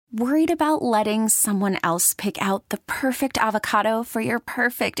Worried about letting someone else pick out the perfect avocado for your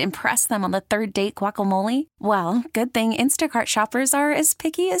perfect impress them on the third date guacamole? Well, good thing Instacart shoppers are as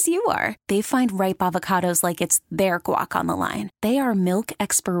picky as you are. They find ripe avocados like it's their guac on the line. They are milk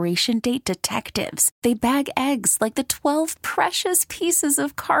expiration date detectives. They bag eggs like the 12 precious pieces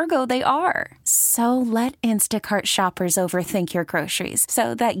of cargo they are. So let Instacart shoppers overthink your groceries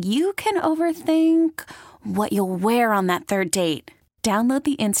so that you can overthink what you'll wear on that third date. Download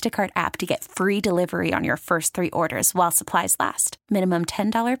the Instacart app to get free delivery on your first 3 orders while supplies last. Minimum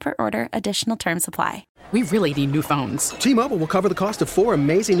 $10 per order. Additional terms apply. We really need new phones. T-Mobile will cover the cost of 4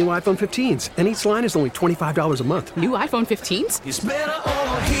 amazing new iPhone 15s, and each line is only $25 a month. New iPhone 15s? It's better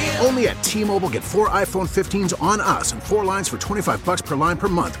over here. Only at T-Mobile, get 4 iPhone 15s on us and 4 lines for $25 per line per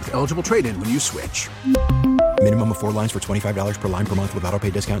month with eligible trade-in when you switch. Minimum of 4 lines for $25 per line per month with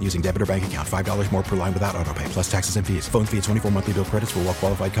autopay discount using debit or bank account. $5 more per line without autopay, plus taxes and fees. Phone fee at 24 monthly bill credits for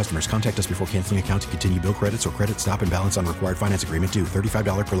well-qualified customers. Contact us before canceling account to continue bill credits or credit stop and balance on required finance agreement due.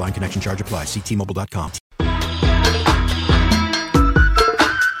 $35 per line connection charge applies. See T-Mobile.com.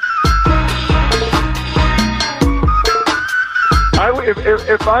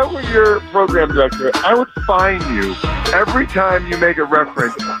 If I were your program director, I would fine you every time you make a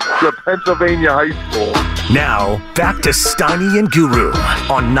reference to Pennsylvania high school. Now, back to Steiny and Guru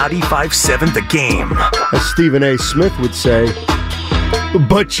on 95.7 The Game. As Stephen A. Smith would say,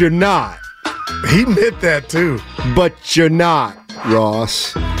 but you're not. He meant that too. But you're not,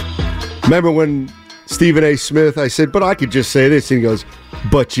 Ross. Remember when Stephen A. Smith, I said, but I could just say this, and he goes,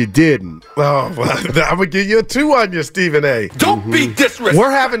 but you didn't. Oh, well, I'm going to give you a 2 on you, Stephen A. Don't be disrespectful.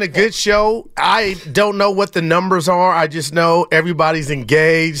 We're having a good show. I don't know what the numbers are. I just know everybody's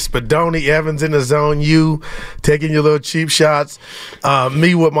engaged. Spadoni, Evans in the zone, you taking your little cheap shots,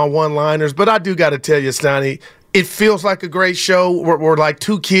 me with my one-liners. But I do got to tell you, Steiny, it feels like a great show. We're like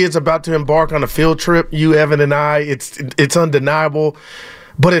 2 kids about to embark on a field trip, you, Evan, and I. It's undeniable.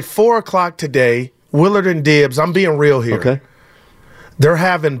 But at 4 o'clock today, Willard and Dibbs, I'm being real here. Okay. They're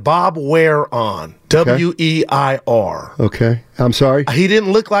having Bob Weir on, W-E-I-R. Okay. I'm sorry? He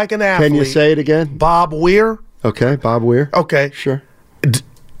didn't look like an athlete. Can you say it again? Bob Weir. Okay, Bob Weir. Okay. Sure.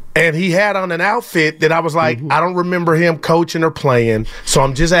 And he had on an outfit that I was like, I don't remember him coaching or playing, so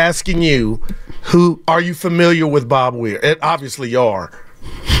I'm just asking you, who are you familiar with Bob Weir? Obviously you are.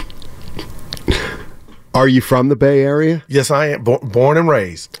 Are you from the Bay Area? Yes, I am. Born and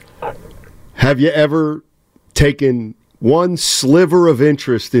raised. Have you ever taken one sliver of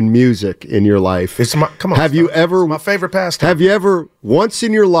interest in music in your life? Come on. Have you ever? It's my favorite pastime. Have you ever, once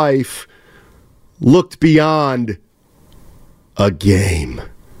in your life, looked beyond a game?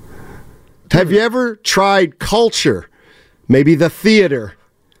 Have you ever tried culture? Maybe the theater,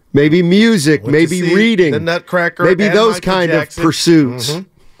 maybe music, maybe reading, the Nutcracker, maybe and those Michael kind Jackson. of pursuits.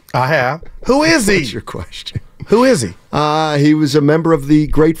 I have. Who is he? That's your question. Who is he? He was a member of the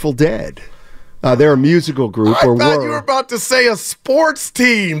Grateful Dead. They're a musical group. I thought you were about to say a sports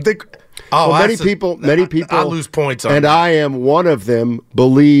team. Many people. I lose points on and that. I am one of them.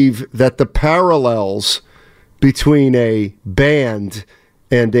 Believe that the parallels between a band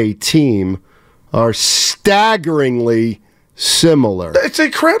and a team are staggeringly similar. It's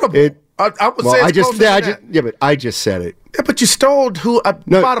incredible. I would say but I just said it. Yeah, but you stole who.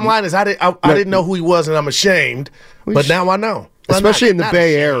 Bottom line is, I didn't know who he was, and I'm ashamed. But now I know. Especially in the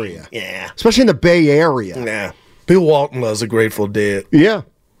Bay Area. Yeah. Especially in the Bay Area. Yeah. Bill Walton loves the Grateful Dead. Yeah.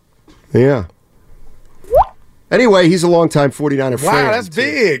 Yeah. Anyway, he's a longtime 49er fan. Wow, that's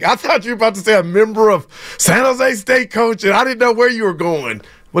big. I thought you were about to say a member of San Jose State coach, and I didn't know where you were going,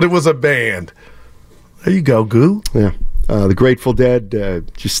 but it was a band. There you go, Goo. Yeah. The Grateful Dead, their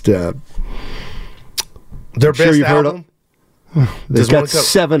best album? They've got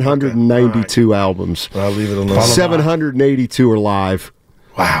 792 albums. I'll leave it alone. 782 are live.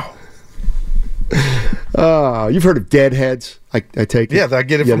 Wow. You've heard of Deadheads, I take it? Yeah, I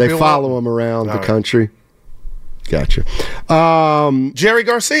get it from they Bill follow Walton. him around the country. Gotcha. Jerry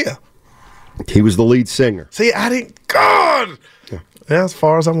Garcia. He was the lead singer. See, I didn't... God! Yeah, as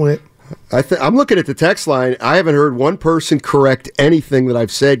far as I went. I'm looking at the text line. I haven't heard one person correct anything that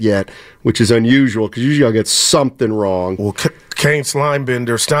I've said yet, which is unusual because usually I'll get something wrong. Well, Kane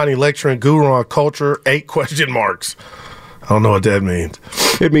Slimebender, Steiny lecturing Guru on culture, 8 question marks. I don't know what that means.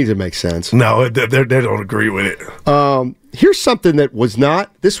 It means it makes sense. No, they don't agree with it. Here's something that was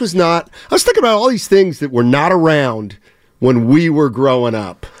not. I was thinking about all these things that were not around when we were growing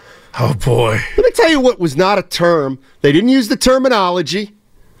up. Oh, boy. Let me tell you what was not a term. They didn't use the terminology.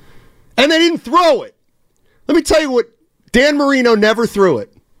 And they didn't throw it. Let me tell you what, Dan Marino never threw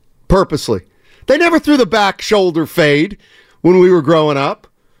it, purposely. They never threw the back shoulder fade when we were growing up.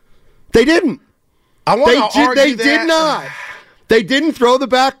 They didn't. I want to argue They that. did not. They didn't throw the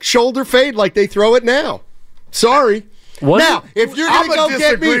back shoulder fade like they throw it now. Sorry. Now, if you're going to go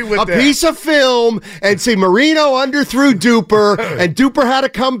get me a piece of film and see Marino underthrew Duper and Duper had to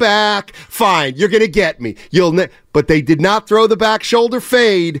come back, fine, you're going to get me. But they did not throw the back shoulder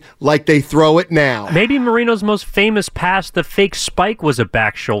fade like they throw it now. Maybe Marino's most famous pass, the fake spike, was a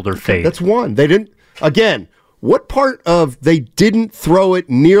back shoulder fade. That's one. They didn't. Again, what part of they didn't throw it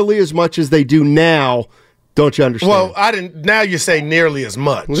nearly as much as they do now? Don't you understand? Well, I didn't. Now you say nearly as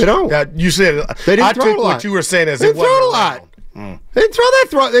much. They don't. You said they didn't I throw took it a lot. what you were saying as they it wasn't throw it a lot. They didn't throw that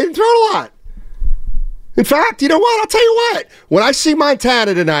throw. They didn't throw it a lot. In fact, you know what? I'll tell you what. When I see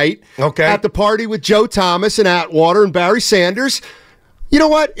Montana tonight at the party with Joe Thomas and Atwater and Barry Sanders, you know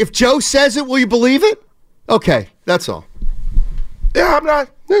what? If Joe says it, will you believe it? Okay, that's all. Yeah, I'm not.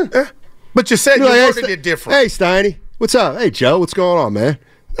 But you said you worded it different. Hey, Steiny. What's up? Hey, Joe. What's going on, man?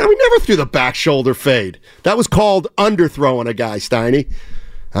 No, we never threw the back shoulder fade. That was called underthrowing a guy, Steiny.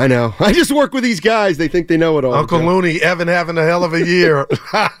 I know. I just work with these guys. They think they know it all. Uncle Looney, Evan having a hell of a year.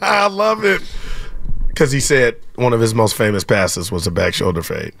 I love it. Because he said one of his most famous passes was a back shoulder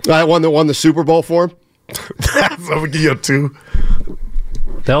fade. One that won the Super Bowl for him? I'm going to give you a 2.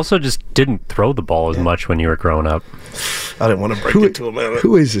 They also just didn't throw the ball as much when you were growing up. I didn't want to break it to him.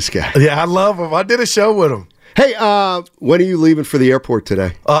 Who is this guy? Yeah, I love him. I did a show with him. Hey, when are you leaving for the airport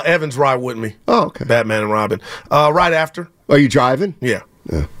today? Evan's ride with me. Oh, okay. Batman and Robin. Right after. Are you driving? Yeah.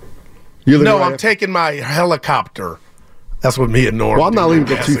 No, I'm taking my helicopter. That's what me and Norm. Well, I'm not leaving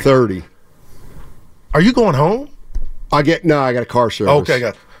until 2:30. Are you going home? I got a car service. Okay,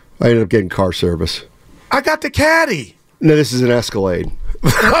 got. I ended up getting car service. I got the caddy. No, this is an Escalade.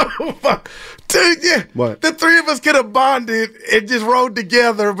 Dude, yeah. What? The three of us could have bonded and just rode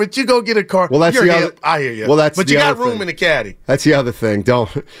together, but you go get a car. Well, that's You're the hip. other. I hear you. Well, that's but the you other got room thing. in the caddy. That's the other thing.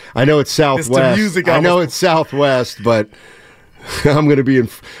 I know it's Southwest. It's the music. I know it's Southwest, but I'm going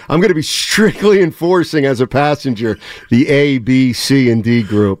to be strictly enforcing as a passenger the A, B, C, and D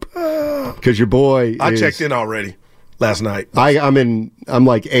group because your boy. I checked in already last night. I'm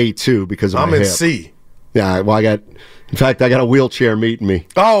like A2 because of I'm my in hip. C. Yeah, well, in fact, I got a wheelchair meeting me.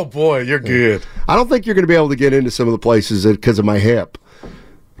 Oh boy, you're good. I don't think you're going to be able to get into some of the places because of my hip.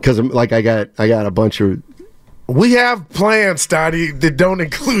 Because I got a bunch of. We have plans, Steiny, that don't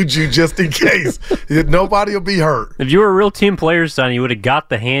include you just in case. Nobody will be hurt. If you were a real team player, son, you would have got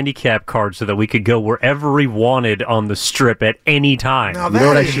the handicap card so that we could go wherever we wanted on the strip at any time. Now, You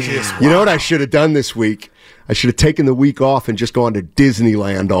know what I should have done this week? I should have taken the week off and just gone to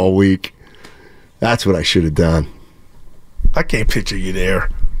Disneyland all week. That's what I should have done. I can't picture you there.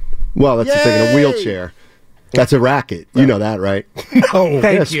 Well, that's the thing, in a wheelchair. That's a racket. You know that, right? No.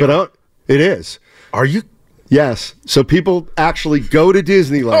 Yes, but it is. Are you? Yes. So people actually go to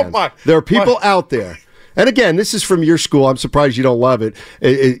Disneyland. Oh, my. There are people out there. And again, this is from your school. I'm surprised you don't love it.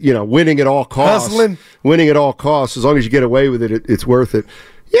 Winning at all costs. Hustling. Winning at all costs. As long as you get away with it, it's worth it.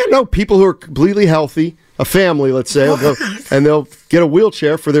 Yeah, no, people who are completely healthy, a family, let's say, will go, and they'll get a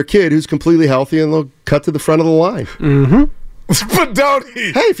wheelchair for their kid who's completely healthy, and they'll cut to the front of the line. Mm-hmm. But don't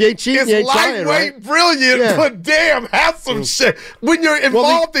he? Hey, if you ain't cheating, you ain't lightweight, trying, right? brilliant, Yeah. but damn, have some shit. When you're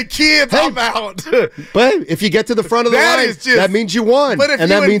involved in kids, I'm out. But if you get to the front of the That line, is just- that means you won. But if and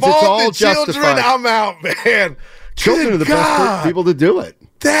you that means it's involve all the children, justified. I'm out, man. Children Good are the God. best people to do it.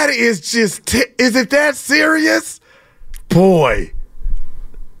 That is just, is it that serious? Boy.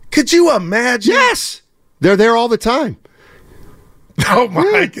 Could you imagine? Yes. They're there all the time. Oh,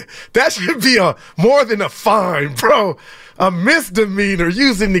 my God. That should be more than a fine, bro. A misdemeanor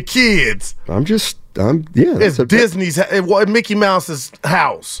using the kids. It's Disney's, Mickey Mouse's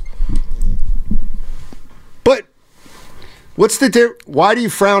house. But what's the why do you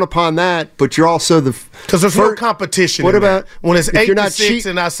frown upon that? But you're also because there's no competition. What about when it's 8 to 6 cheat-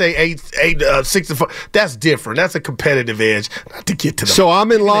 and I say 6 to 4? That's different. That's a competitive edge. Not to get to the. So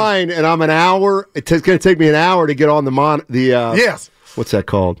I'm in line and I'm an hour. It's going to take me an hour to get on yes. What's that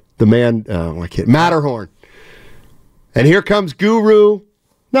called? The Matterhorn. And here comes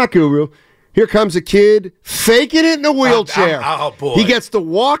not Guru. Here comes a kid faking it in a wheelchair. Oh, boy. He gets to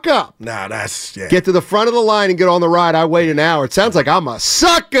walk up. Nah, that's Get to the front of the line and get on the ride. I wait an hour. It sounds like I'm a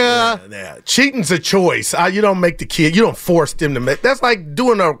sucker. Yeah. Cheating's a choice. You don't make the kid. You don't force them to make. That's like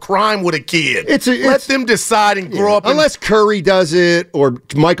doing a crime with a kid. Let them decide and grow up. Unless Curry does it or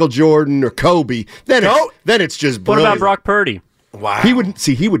Michael Jordan or Kobe, then it's just What brilliant. about Brock Purdy? Wow. He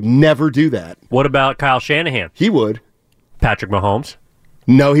would never do that. What about Kyle Shanahan? He would. Patrick Mahomes?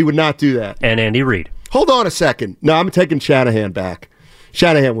 No, he would not do that. And Andy Reid? Hold on a second. No, I'm taking Shanahan back.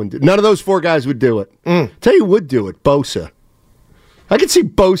 Shanahan wouldn't do it. None of those four guys would do it. Tell you who would do it. Bosa. I could see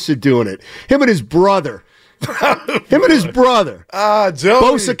Bosa doing it. Him and his brother. Joey.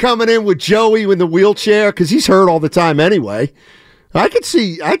 Bosa coming in with Joey in the wheelchair because he's hurt all the time anyway. I could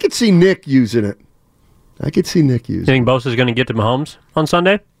see Nick using it. You think Bosa's going to get to Mahomes on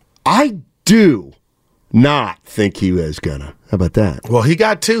Sunday? I do not think he is gonna. How about that? Well, he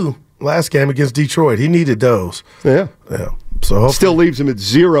got 2 last game against Detroit. He needed those. Yeah. So still leaves him at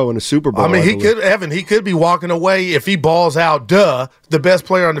 0 in a Super Bowl. I mean, he could be walking away if he balls out. The best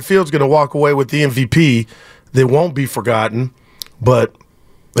player on the field is going to walk away with the MVP. They won't be forgotten. But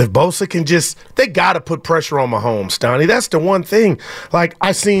if Bosa can they got to put pressure on Mahomes, Steiny. That's the one thing. Like,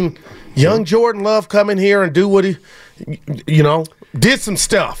 I seen young Jordan Love come in here and do what he, did some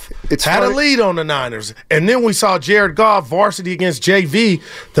stuff. Had a lead on the Niners. And then we saw Jared Goff, varsity against JV,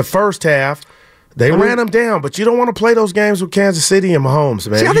 the first half. They ran him down, but you don't want to play those games with Kansas City and Mahomes,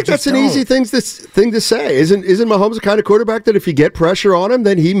 man. See, I think that's an easy thing to say. Isn't Mahomes the kind of quarterback that if you get pressure on him,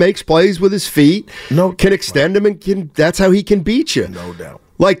 then he makes plays with his feet, can extend him, and that's how he can beat you. No doubt.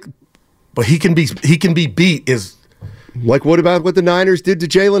 But he can be beat. Is like, what about what the Niners did to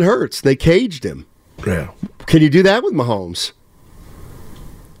Jalen Hurts? They caged him. Yeah. Can you do that with Mahomes?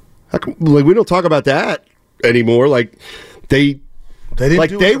 We don't talk about that anymore. They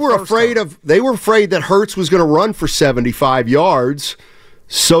were afraid that Hurts was going to run for 75 yards,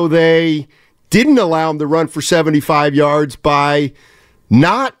 so they didn't allow him to run for 75 yards by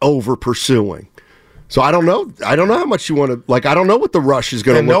not over pursuing. So I don't know. I don't know how much you want to I don't know what the rush is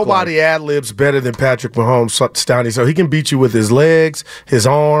going to look like. And nobody ad-libs better than Patrick Mahomes, Steiny. So he can beat you with his legs, his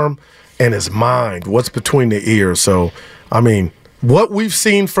arm, and his mind. What's between the ears? So I mean, what we've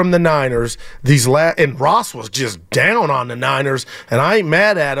seen from the Niners, and Ross was just down on the Niners, and I ain't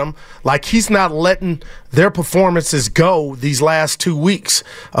mad at him. Like, he's not letting their performances go these last 2 weeks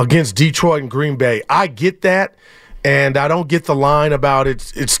against Detroit and Green Bay. I get that, and I don't get the line about it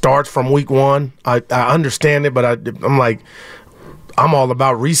starts from week 1. I understand it, but I'm all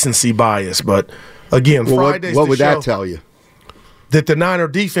about recency bias. But, again, Friday's what would that tell you? That the Niner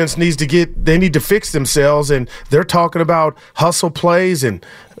defense need to fix themselves, and they're talking about hustle plays. And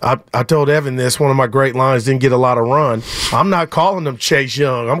I told Evan this, one of my great lines, didn't get a lot of run. I'm not calling them Chase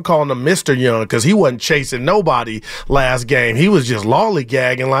Young. I'm calling them Mr. Young because he wasn't chasing nobody last game. He was just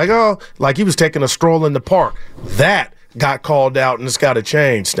lollygagging like he was taking a stroll in the park. That got called out, and it's got to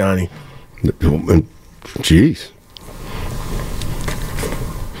change, Steiny. Jeez.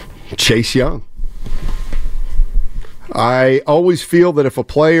 Chase Young. I always feel that if a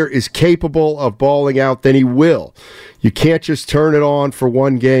player is capable of balling out, then he will. You can't just turn it on for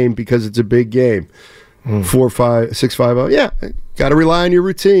one game because it's a big game. 4-5-6-5-0. Yeah, got to rely on your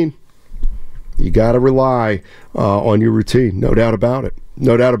routine. You got to rely on your routine. No doubt about it.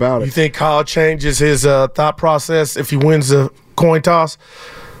 No doubt about it. You think Kyle changes his thought process if he wins the coin toss?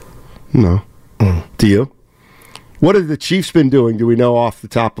 No. Do you? What have the Chiefs been doing? Do we know off the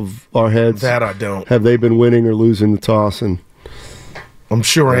top of our heads? That I don't. Have they been winning or losing the toss? And I'm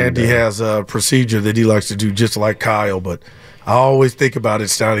sure Andy has a procedure that he likes to do just like Kyle, but I always think about it,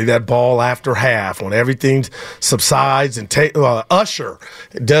 Steiny, that ball after half when everything subsides and Usher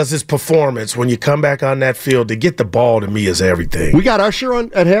does his performance when you come back on that field. To get the ball to me is everything. We got Usher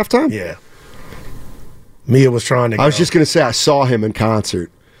on at halftime? Yeah. Mia was trying to go. I was just going to say I saw him in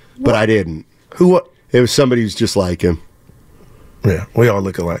concert, but I didn't. Who? It was somebody who's just like him. Yeah, we all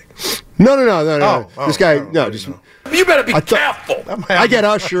look alike. No. This guy, You better be careful. I get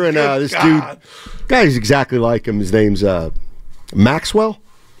Usher and this guy's exactly like him. His name's Maxwell.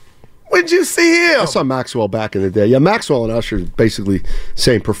 When'd you see him? I saw Maxwell back in the day. Yeah, Maxwell and Usher basically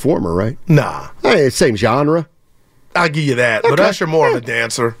same performer, right? Nah. Hey, same genre. I'll give you that. But Usher more of a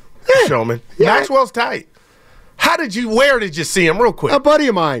dancer, showman. Yeah. Maxwell's tight. Where did you see him real quick? A buddy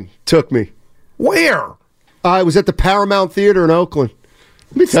of mine took me. Where? I was at the Paramount Theater in Oakland.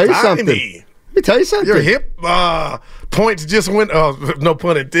 Let me tell you something. Your hip points just went, no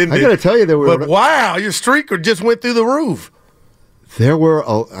pun intended. I got to tell you, But wow, your streaker just went through the roof.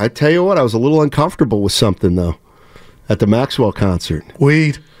 I tell you what, I was a little uncomfortable with something, though, at the Maxwell concert.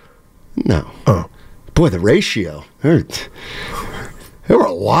 Weed? No. Oh. Boy, the ratio. There were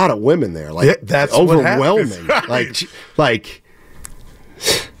a lot of women there. That's overwhelming. Right.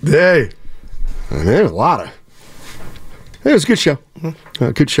 Hey. There was a lot of. It was a good show.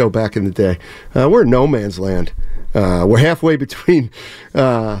 Good show back in the day. We're in no man's land. We're halfway between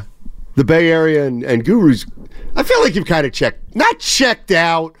the Bay Area and Guru's. I feel like you've kind of not checked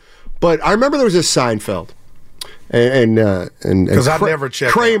out, but I remember there was a Seinfeld. Because I never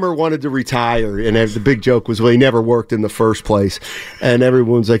checked Kramer wanted to retire, and the big joke was, well, he never worked in the first place. And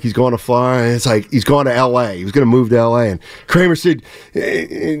everyone's like, he's going to Florida. And it's like, he's going to L.A. He was going to move to L.A. And Kramer said,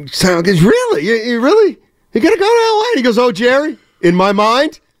 really? You really? You got to go to L.A.? And he goes, oh, Jerry, in my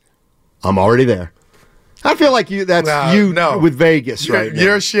mind, I'm already there. I feel like with Vegas right now.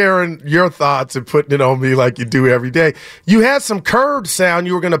 You're sharing your thoughts and putting it on me like you do every day. You had some curved sound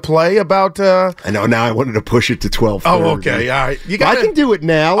you were going to play about. I know. Now I wanted to push it to 12:30. Oh, okay. All right. I can do it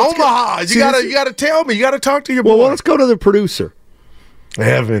now. Omaha. You got to tell me. You got to talk to your boy. Well, let's go to the producer.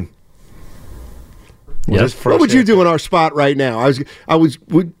 Evan. Yes. What would you do in our spot right now? I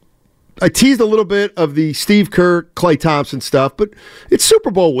teased a little bit of the Steve Kerr, Klay Thompson stuff, but it's Super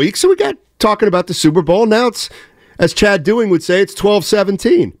Bowl week, so we got talking about the Super Bowl. Now it's, as Chad Dewing would say, it's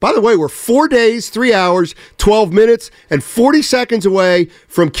 12:17. By the way, we're 4 days, 3 hours, 12 minutes, and 40 seconds away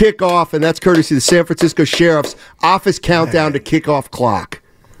from kickoff, and that's courtesy of the San Francisco Sheriff's office countdown to kickoff clock.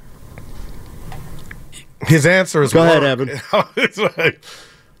 His answer is go ahead, Evan.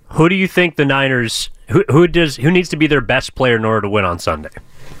 Who do you think the Niners? Who needs to be their best player in order to win on Sunday?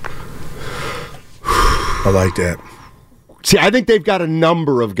 I like that. See, I think they've got a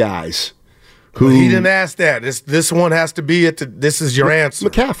number of guys. He didn't ask that. This one has to be it. This is your answer.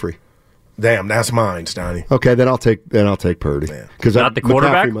 McCaffrey. Damn, that's mine, Steiny. Okay, then I'll take Purdy because not the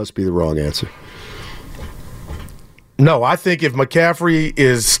quarterback. McCaffrey must be the wrong answer. No, I think if McCaffrey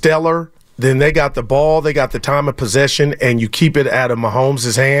is stellar, then they got the ball, they got the time of possession, and you keep it out of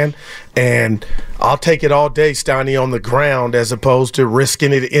Mahomes' hand. And I'll take it all day, Steiny, on the ground as opposed to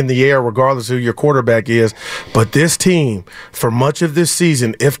risking it in the air, regardless of who your quarterback is. But this team, for much of this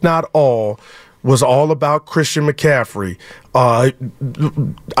season, if not all, was all about Christian McCaffrey. I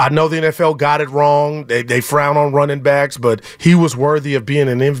know the NFL got it wrong. They frown on running backs, but he was worthy of being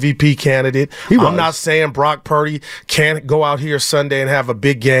an MVP candidate. I'm not saying Brock Purdy can't go out here Sunday and have a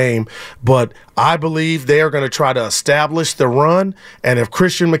big game, but I believe they are going to try to establish the run. And if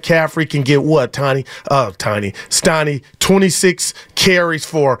Christian McCaffrey can get Steiny, 26 carries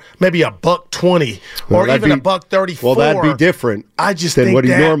for maybe $120 or even $134. Well, that'd be different. I just than think what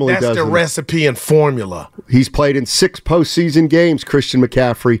he normally that's does. the recipe and formula. He's played in 6 postseason games, Christian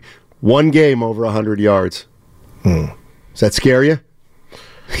McCaffrey. 1 game over 100 yards. Does that scare you?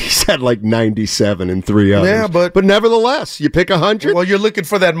 He's had like 97 in 3 others. Yeah, but nevertheless, you pick 100. Well, you're looking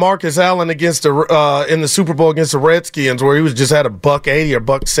for that Marcus Allen against in the Super Bowl against the Redskins, where he was just had $180 or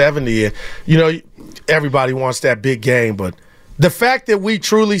 $170. You know, everybody wants that big game, but the fact that we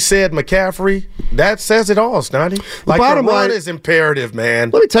truly said McCaffrey, that says it all, Snotty. Like, the run line is imperative,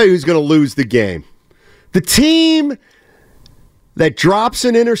 man. Let me tell you who's going to lose the game. The team that drops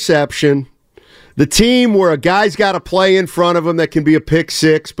an interception, the team where a guy's got a play in front of him that can be a pick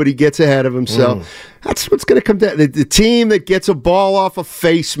six, but he gets ahead of himself. That's what's going to come down. The team that gets a ball off a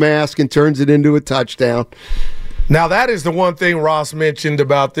face mask and turns it into a touchdown. Now, that is the one thing Ross mentioned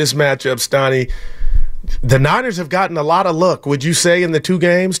about this matchup, Steiny. The Niners have gotten a lot of luck, would you say, in the 2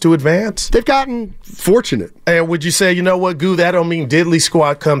 games to advance? They've gotten fortunate. And would you say, you know what, Goo, that don't mean diddly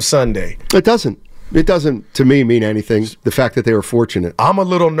squat come Sunday? It doesn't. It doesn't, to me, mean anything, the fact that they were fortunate. I'm a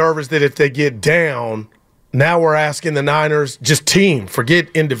little nervous that if they get down, now we're asking the Niners, just team, forget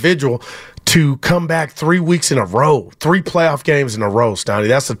individual, to come back 3 weeks in a row, 3 playoff games in a row, Steiny.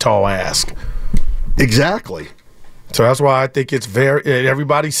 That's a tall ask. Exactly. So that's why I think it's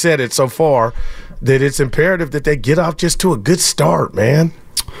everybody said it so far, that it's imperative that they get off just to a good start, man.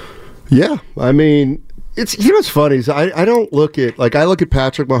 Yeah, I mean, it's, you know what's funny is I don't look at, like, I look at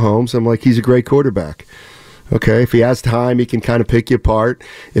Patrick Mahomes, I'm like, he's a great quarterback. Okay, if he has time, he can kind of pick you apart.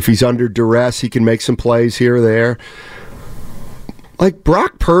 If he's under duress, he can make some plays here or there. Like,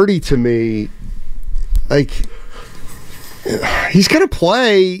 Brock Purdy, to me, like, he's going to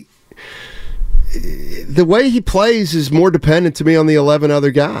play. The way he plays is more dependent to me on the 11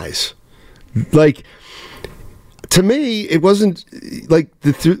 other guys. Like, to me, it wasn't like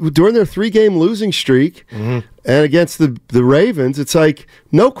during their 3-game losing streak and against the Ravens, it's like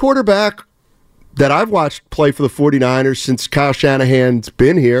no quarterback that I've watched play for the 49ers since Kyle Shanahan's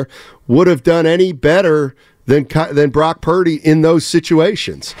been here would have done any better than Brock Purdy in those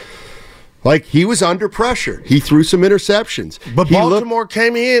situations. Like, he was under pressure. He threw some interceptions. But Baltimore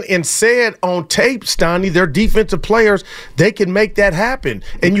came in and said on tape, Steiny, their defensive players, they can make that happen.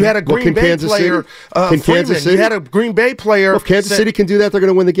 And you had a Green Bay player, Kansas City? You had a Green Bay player. Well, if Kansas City can do that, they're going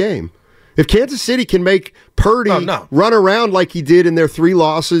to win the game. If Kansas City can make Purdy run around like he did in their 3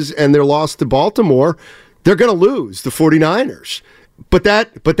 losses and their loss to Baltimore, they're going to lose the 49ers. But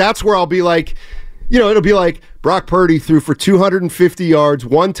that's where I'll be like, it'll be like Brock Purdy threw for 250 yards,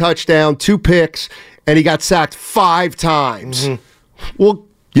 1 touchdown, 2 picks, and he got sacked 5 times. Well,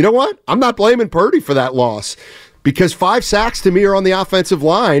 you know what? I'm not blaming Purdy for that loss because 5 sacks to me are on the offensive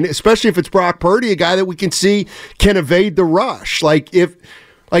line, especially if it's Brock Purdy, a guy that we can see can evade the rush. Like if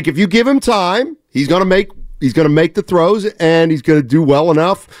you give him time, he's going to make the throws and he's going to do well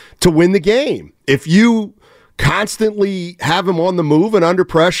enough to win the game. If you constantly have him on the move and under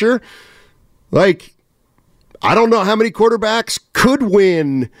pressure, like, I don't know how many quarterbacks could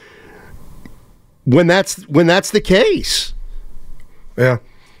win when that's the case. Yeah.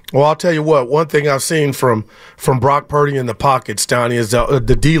 Well, I'll tell you what. One thing I've seen from Brock Purdy in the pocket, Steiny, is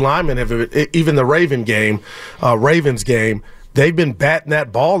the D linemen have, even the Ravens game, they've been batting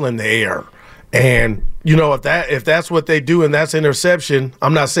that ball in the air. And if that's what they do and that's interception,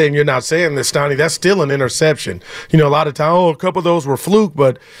 I'm not saying you're not saying this, Steiny, that's still an interception. A lot of times, a couple of those were fluke,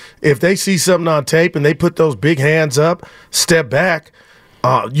 but if they see something on tape and they put those big hands up, step back,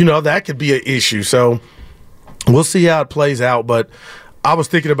 that could be an issue. So we'll see how it plays out. But I was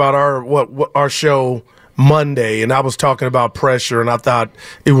thinking about our show Monday, and I was talking about pressure, and I thought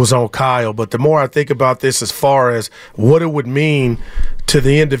it was on Kyle. But the more I think about this as far as what it would mean to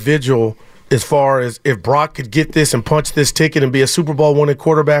the individual, as far as if Brock could get this and punch this ticket and be a Super Bowl winning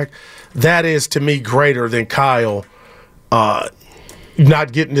quarterback, that is to me greater than Kyle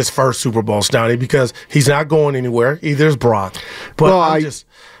not getting his first Super Bowl, Steiny, because he's not going anywhere. Either is Brock. But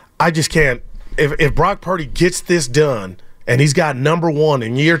I just can't. If Brock Purdy gets this done and he's got number 1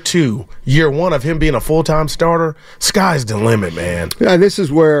 in year 1 of him being a full-time starter, sky's the limit, man. Yeah, this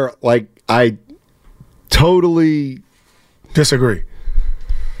is where I totally disagree.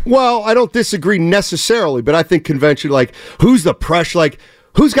 Well, I don't disagree necessarily, but I think convention, who's the pressure?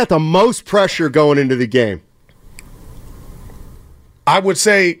 Who's got the most pressure going into the game? I would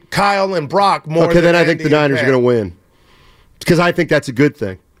say Kyle and Brock more. Okay, then I think the Niners are going to win because I think that's a good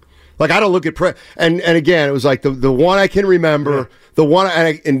thing. I don't look at and again, it was the one I can remember. Yeah. The one,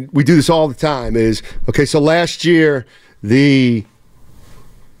 and we do this all the time, is okay. So last year, I'll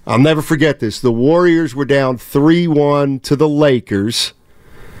never forget this. The Warriors were down 3-1 to the Lakers.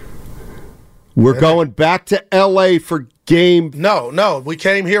 We're going back to L.A. for game. No. We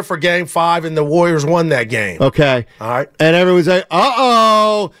came here for game 5, and the Warriors won that game. Okay. All right. And everyone's like,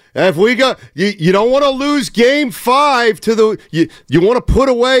 uh-oh. If we go, you don't want to lose game 5 to you want to put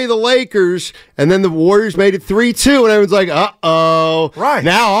away the Lakers, and then the Warriors made it 3-2, and everyone's like, uh-oh. Right.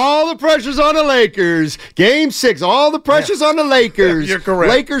 Now all the pressure's on the Lakers. Game 6, all the pressure's on the Lakers. You're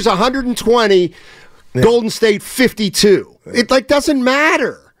correct. Lakers 120, Golden State 52. It doesn't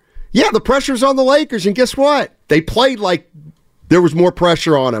matter. Yeah, the pressure's on the Lakers, and guess what? They played like there was more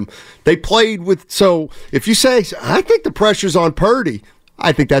pressure on them. They played with, so if you say, I think the pressure's on Purdy,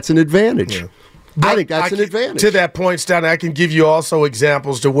 I think that's an advantage. Yeah. I think that's an advantage. To that point, Stan, I can give you also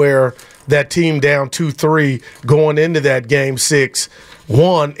examples to where that team down 2-3 going into that game 6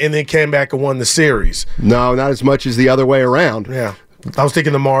 won and then came back and won the series. No, not as much as the other way around. Yeah. I was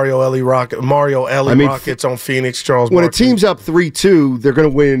thinking the Mario Ellie Rockets on Phoenix, Charles When Barkley. a team's up 3-2, they're going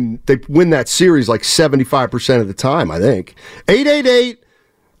to win. They win that series 75% of the time, I think.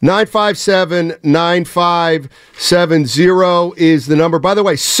 888-957-9570 is the number. By the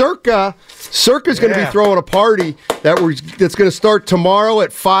way, Circa's going to be throwing a party that's going to start tomorrow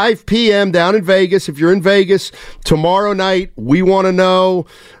at 5 p.m. down in Vegas. If you're in Vegas tomorrow night, we want to know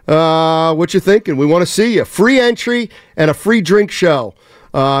what you're thinking. We want to see you. Free entry and a free drink show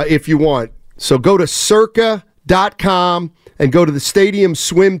if you want. So go to circa.com and go to the Stadium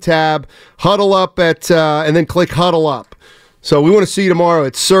Swim tab, huddle up and then click huddle up. So we want to see you tomorrow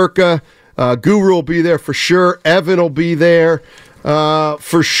at Circa. Guru will be there for sure. Evan will be there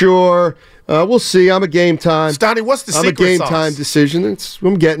for sure. We'll see. I'm a game time. Steiny, what's the secret sauce? I'm a game time decision.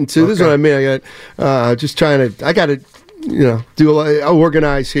 I'm getting to. Okay. This is what I mean. I got just trying to. I got to,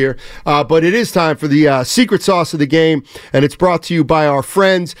 organize here. But it is time for the secret sauce of the game, and it's brought to you by our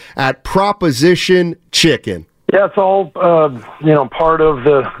friends at Proposition Chicken. Yeah, it's all, part of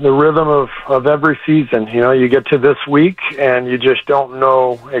the rhythm of every season. You get to this week and you just don't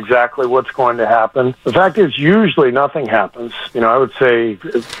know exactly what's going to happen. The fact is usually nothing happens. I would say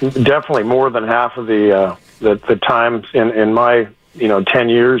definitely more than half of the times in my 10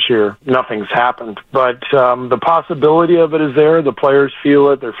 years here, nothing's happened. But the possibility of it is there. The players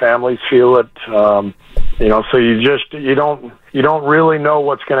feel it. Their families feel it. So you don't really know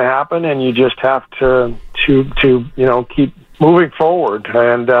what's going to happen, and you just have to keep moving forward.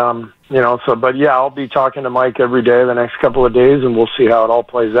 And I'll be talking to Mike every day the next couple of days, and we'll see how it all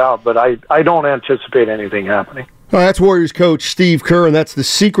plays out. But I don't anticipate anything happening. All right, that's Warriors coach Steve Kerr, and that's the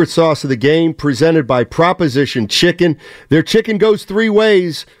secret sauce of the game presented by Proposition Chicken. Their chicken goes 3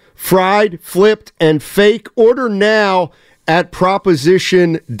 ways: fried, flipped, and fake. Order now at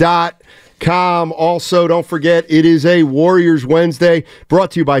proposition.com. Also, don't forget, it is a Warriors Wednesday,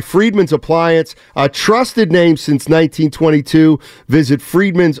 brought to you by Friedman's Appliance, a trusted name since 1922. Visit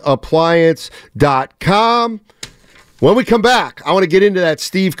friedmansappliance.com. When we come back, I want to get into that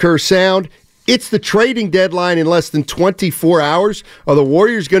Steve Kerr sound. It's the trading deadline in less than 24 hours. Are the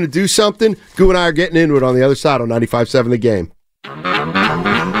Warriors going to do something? Goo and I are getting into it on the other side on 95.7 The Game.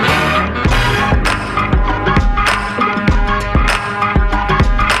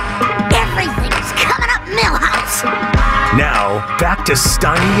 Everything's coming up Millhouse. Now, back to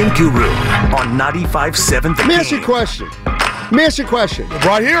Steiny and Guru on 95.7 The Game. Let me ask you a question.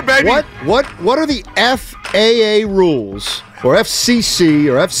 Right here, baby. What are the FAA rules, or FCC,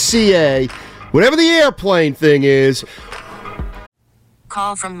 or FCA, whatever the airplane thing is?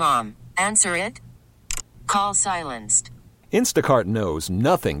 Call from mom. Answer it. Call silenced. Instacart knows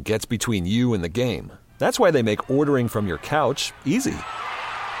nothing gets between you and the game. That's why they make ordering from your couch easy.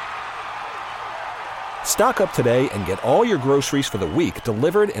 Stock up today and get all your groceries for the week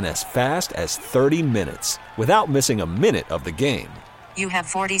delivered in as fast as 30 minutes without missing a minute of the game. You have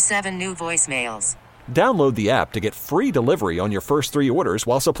 47 new voicemails. Download the app to get free delivery on your first 3 orders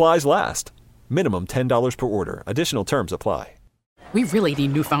while supplies last. Minimum $10 per order. Additional terms apply. We really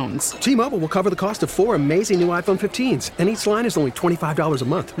need new phones. T-Mobile will cover the cost of 4 amazing new iPhone 15s, and each line is only $25 a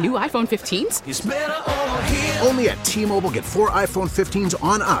month. New iPhone 15s? It's better over here. Only at T-Mobile, get 4 iPhone 15s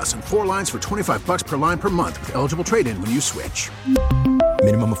on us and 4 lines for $25 per line per month with eligible trade-in when you switch.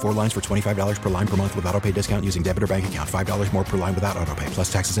 Minimum of 4 lines for $25 per line per month with autopay discount using debit or bank account. $5 more per line without autopay,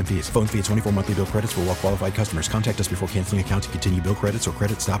 plus taxes and fees. Phone fee at 24 monthly bill credits for well-qualified customers. Contact us before canceling account to continue bill credits or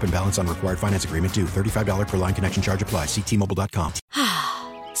credit stop and balance on required finance agreement due. $35 per line connection charge applies. See T-Mobile.com.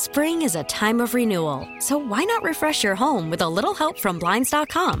 Spring is a time of renewal, so why not refresh your home with a little help from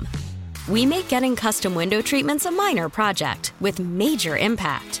Blinds.com? We make getting custom window treatments a minor project with major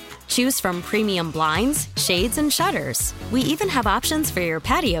impact. Choose from premium blinds, shades, and shutters. We even have options for your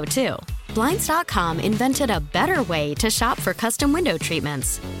patio, too. Blinds.com invented a better way to shop for custom window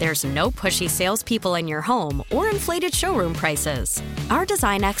treatments. There's no pushy salespeople in your home or inflated showroom prices. Our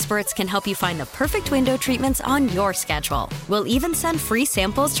design experts can help you find the perfect window treatments on your schedule. We'll even send free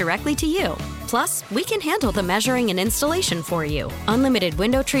samples directly to you. Plus, we can handle the measuring and installation for you. Unlimited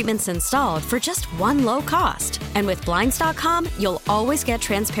window treatments installed for just one low cost. And with Blinds.com, you'll always get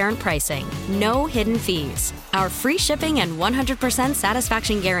transparent pricing. No hidden fees. Our free shipping and 100%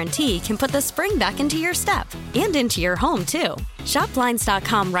 satisfaction guarantee can put the spring back into your step and into your home, too. Shop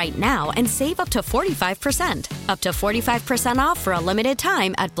Blinds.com right now and save up to 45%. Up to 45% off for a limited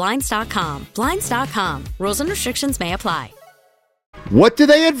time at Blinds.com. Blinds.com. Rules and restrictions may apply. What do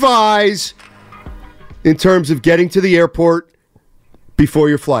they advise in terms of getting to the airport before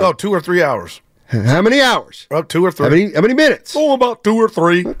your flight? Oh, 2 or 3 hours. How many hours? 2 or 3. How many minutes? Oh, about 2 or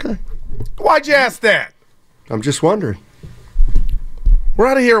 3. Okay. Why'd you ask that? I'm just wondering. We're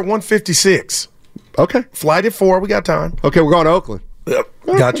out of here at 1:56. Okay. Flight at 4. We got time. Okay, we're going to Oakland. Yep.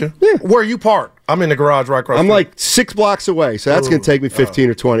 Gotcha. Yeah. Where are you parked? I'm in the garage right across. I'm like 6 blocks away, so that's going to take me 15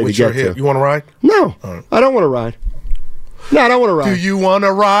 or 20 to get to. You want to ride? No, I don't want to ride. No, I don't want to ride. Do you want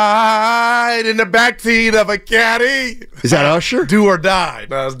to ride in the backseat of a caddy? Is that Usher? Do or die.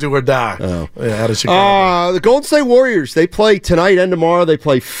 No, it's do or die. Oh. Yeah, out of Chicago. The Golden State Warriors, they play tonight and tomorrow. They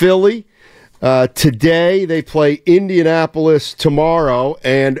play Philly. Today, they play Indianapolis tomorrow.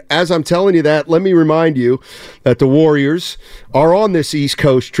 And as I'm telling you that, let me remind you that the Warriors are on this East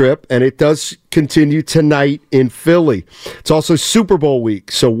Coast trip, and it does continue tonight in Philly. It's also Super Bowl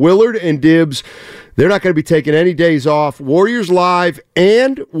week. So Willard and Dibbs, they're not going to be taking any days off. Warriors Live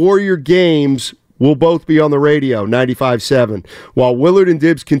and Warrior Games will both be on the radio, 95.7, while Willard and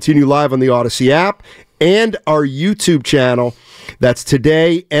Dibbs continue live on the Odyssey app and our YouTube channel. That's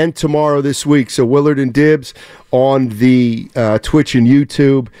today and tomorrow this week. So Willard and Dibbs on the Twitch and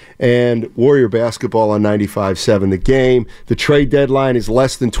YouTube, and Warrior Basketball on 95.7 The Game. The trade deadline is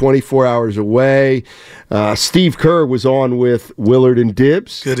less than 24 hours away. Steve Kerr was on with Willard and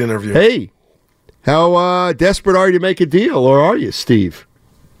Dibbs. Good interview. Hey, how desperate are you to make a deal, or are you, Steve?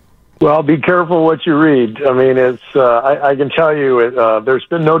 Well, be careful what you read. I mean, it's I can tell you there's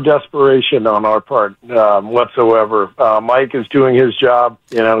been no desperation on our part whatsoever. Mike is doing his job.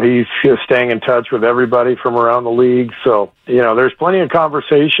 You know, he's staying in touch with everybody from around the league. So, you know, there's plenty of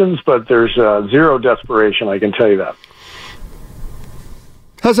conversations, but there's zero desperation, I can tell you that.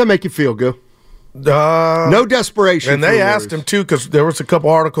 How's that make you feel, Goo? No desperation. And they asked him, too, because there was a couple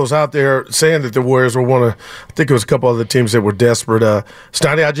articles out there saying that the Warriors were I think it was a couple other teams that were desperate.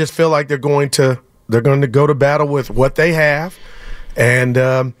 Steiny, I just feel like they're going to go to battle with what they have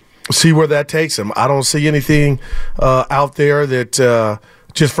and see where that takes them. I don't see anything out there that,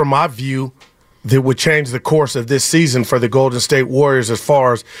 just from my view, that would change the course of this season for the Golden State Warriors as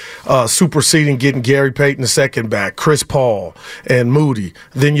far as superseding getting Gary Payton II back, Chris Paul, and Moody.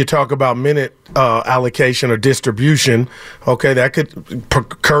 Then you talk about minute allocation or distribution. Okay, that could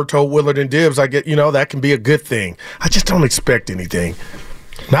Curto, Willard, and Dibbs. That can be a good thing. I just don't expect anything.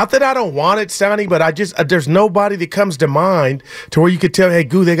 Not that I don't want it, Steiny, but there's nobody that comes to mind to where you could tell, hey,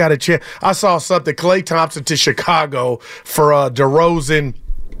 Goo, they got a chance. I saw something, Klay Thompson to Chicago for DeRozan.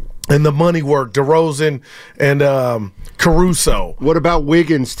 And the money work, DeRozan and Caruso. What about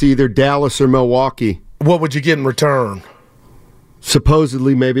Wiggins to either Dallas or Milwaukee? What would you get in return?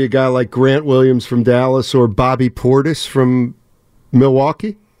 Supposedly maybe a guy like Grant Williams from Dallas or Bobby Portis from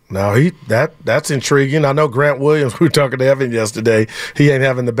Milwaukee? No, that's intriguing. I know Grant Williams, we were talking to Evan yesterday, he ain't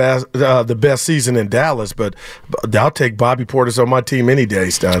having the best season in Dallas, but I'll take Bobby Portis on my team any day,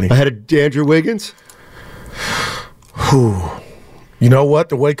 Steiny. Ahead of Andrew Wiggins? You know what?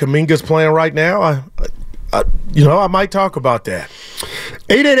 The way Kuminga's playing right now, I might talk about that.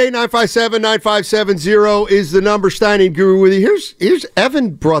 888-957-9570 is the number. Steiny Guru with you. Here's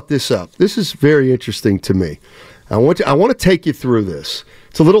Evan brought this up. This is very interesting to me. I want to take you through this.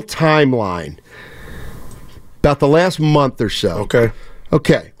 It's a little timeline about the last month or so.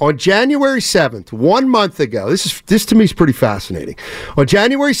 Okay. On January 7th, 1 month ago, this to me is pretty fascinating. On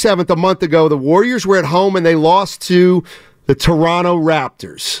January 7th, a month ago, the Warriors were at home and they lost to the Toronto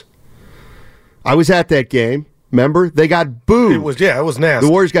Raptors. I was at that game. Remember? They got booed. It was nasty.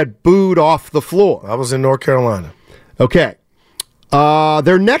 The Warriors got booed off the floor. I was in North Carolina. Okay.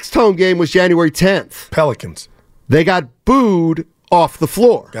 Their next home game was January 10th. Pelicans. They got booed off the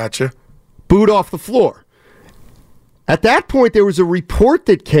floor. Gotcha. Booed off the floor. At that point, there was a report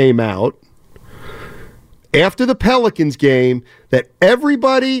that came out after the Pelicans game that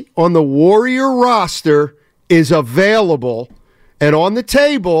everybody on the Warrior roster is available and on the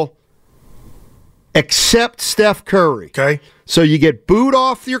table except Steph Curry. Okay. So you get booed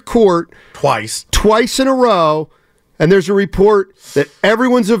off your court twice in a row, and there's a report that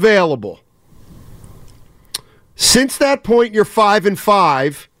everyone's available. Since that point, you're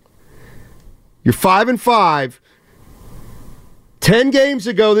 5-5. You're 5-5. 10 games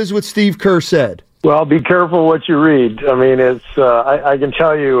ago, this is what Steve Kerr said. Well, be careful what you read. I mean, it's I can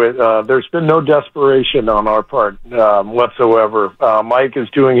tell you there's been no desperation on our part whatsoever. Mike is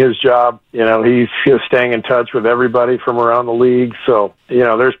doing his job. He's staying in touch with everybody from around the league. So,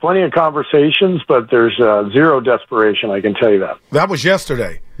 there's plenty of conversations, but there's zero desperation, I can tell you that. That was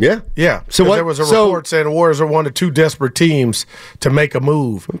yesterday. Yeah. So there was a report saying the Warriors are one of two desperate teams to make a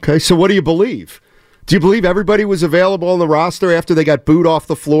move. Okay, so what do you believe? Do you believe everybody was available on the roster after they got booed off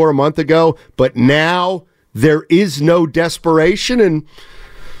the floor a month ago, but now there is no desperation? And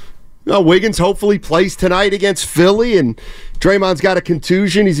Wiggins hopefully plays tonight against Philly, and Draymond's got a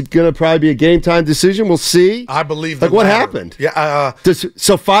contusion. He's going to probably be a game-time decision. We'll see. I believe that. What happened? Yeah.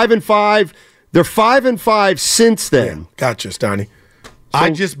 So 5-5. They're 5-5 since then. Yeah, gotcha, Steiny. So, I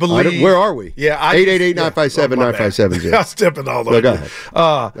just believe. Where are we? Yeah, 888-957-9570. I'm stepping all over. Go ahead.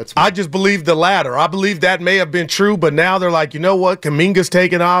 I just believe the latter. I believe that may have been true, but now they're like, you know what? Kuminga's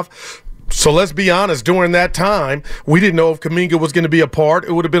taking off. So let's be honest. During that time, we didn't know if Kuminga was going to be a part.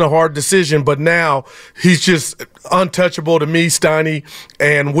 It would have been a hard decision, but now he's just untouchable to me, Steiny.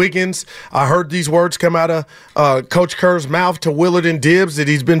 And Wiggins, I heard these words come out of Coach Kerr's mouth to Willard and Dibbs that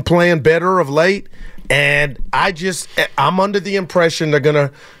he's been playing better of late. And I'm under the impression they're going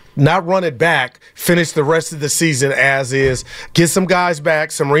to not run it back, finish the rest of the season as is, get some guys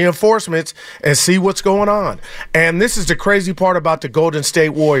back, some reinforcements, and see what's going on. And this is the crazy part about the Golden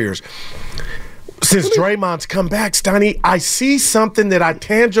State Warriors. Since Draymond's come back, Steiny, I see something that I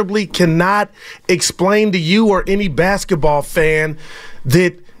tangibly cannot explain to you or any basketball fan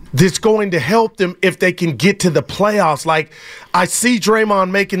that's going to help them if they can get to the playoffs. Like, I see Draymond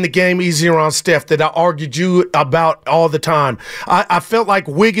making the game easier on Steph that I argued you about all the time. I felt like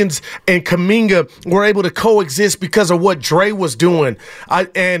Wiggins and Kuminga were able to coexist because of what Dre was doing.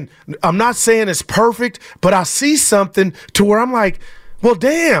 And I'm not saying it's perfect, but I see something to where I'm like, well,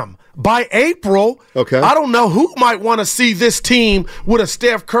 damn. By April, I don't know who might want to see this team with a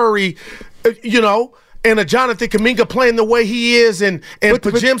Steph Curry, and a Jonathan Kuminga playing the way he is, and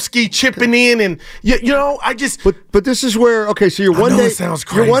Podziemski chipping in, and I just. But this is where so you're one day. It sounds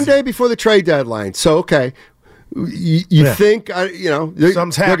crazy. You're one day before the trade deadline. So You think, they're going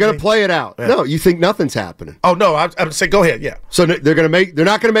to play it out. Yeah. No, you think nothing's happening. Oh, no, I'm saying go ahead, yeah. So they're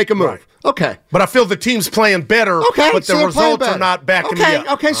not going to make a move. Right. Okay. But I feel the team's playing better, but the results are not backing me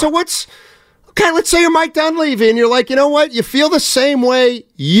up. Okay, so let's say you're Mike Dunleavy, and you're like, you know what? You feel the same way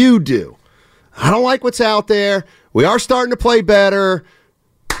you do. I don't like what's out there. We are starting to play better.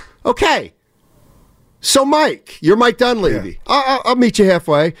 Okay. So, Mike, you're Mike Dunleavy. Yeah. I'll meet you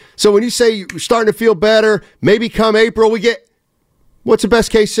halfway. So when you say you're starting to feel better, maybe come April we get – what's the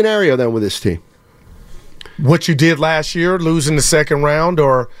best-case scenario then with this team? What you did last year, losing the second round,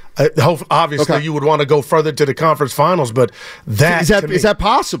 or obviously you would want to go further to the conference finals, but is that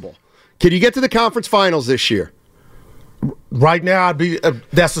possible? Can you get to the conference finals this year? Right now, I'd be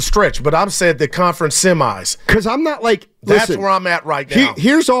that's a stretch, but I'm saying the conference semis. Because I'm not like that's where I'm at right now.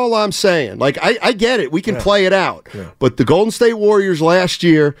 Here's all I'm saying. Like I get it, we can play it out. Yeah. But the Golden State Warriors last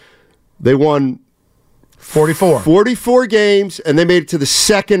year, they won 44 games, and they made it to the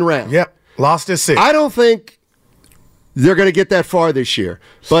second round. Yep, lost at 6. I don't think they're going to get that far this year.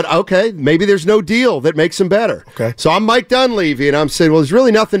 But okay, maybe there's no deal that makes them better. Okay, so I'm Mike Dunleavy, and I'm saying, well, there's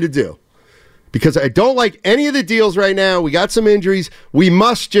really nothing to do. Because I don't like any of the deals right now. We got some injuries. We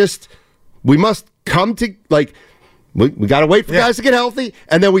must come to, like, we got to wait for guys to get healthy,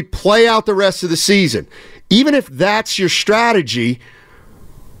 and then we play out the rest of the season. Even if that's your strategy.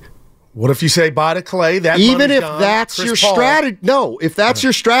 What if you say bye to Clay? Even if that's your strategy. No, if that's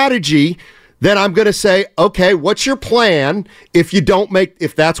your strategy, then I'm going to say, okay, what's your plan if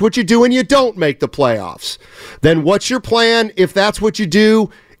that's what you do and you don't make the playoffs? Then what's your plan if that's what you do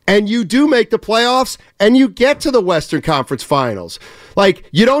and you do make the playoffs, and you get to the Western Conference Finals? Like,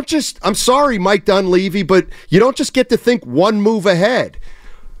 you don't just, I'm sorry, Mike Dunleavy, but you don't just get to think one move ahead.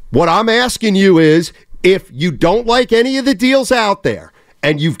 What I'm asking you is, if you don't like any of the deals out there,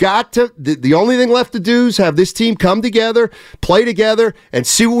 and you've got to, the only thing left to do is have this team come together, play together, and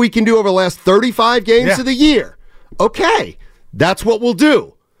see what we can do over the last 35 games of the year. Okay, that's what we'll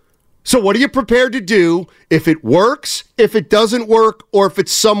do. So what are you prepared to do if it works, if it doesn't work, or if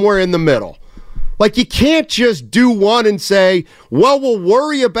it's somewhere in the middle? Like, you can't just do one and say, well, we'll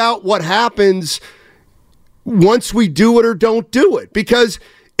worry about what happens once we do it or don't do it. Because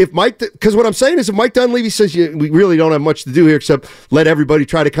what I'm saying is, if Mike Dunleavy says we really don't have much to do here except let everybody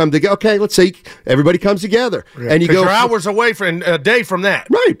try to come together. Okay, let's say everybody comes together. Yeah, and you're hours away from a day from that.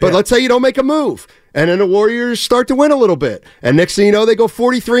 Right, but let's say you don't make a move. And then the Warriors start to win a little bit. And next thing you know, they go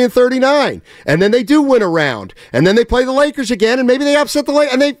 43-39. And then they do win a round. And then they play the Lakers again, and maybe they upset the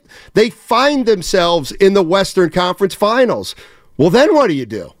Lakers. And they find themselves in the Western Conference Finals. Well, then what do you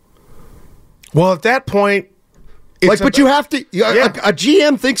do? Well, at that point, you have to. A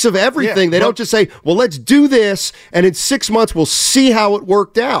GM thinks of everything. They don't just say, well, let's do this, and in 6 months we'll see how it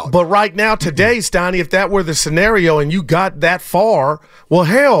worked out. But right now, today, Steiny, if that were the scenario and you got that far, well,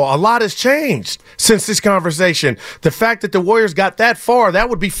 hell, a lot has changed since this conversation. The fact that the Warriors got that far, that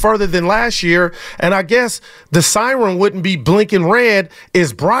would be further than last year, and I guess the siren wouldn't be blinking red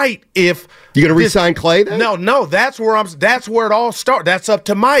as bright if you're going to re-sign Clay then? No, that's where it all starts. That's up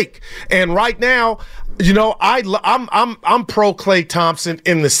to Mike. And right now, you know, I'm pro Klay Thompson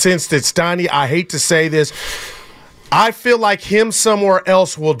in the sense that, Steiny, I hate to say this, I feel like him somewhere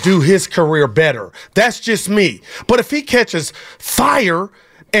else will do his career better. That's just me. But if he catches fire,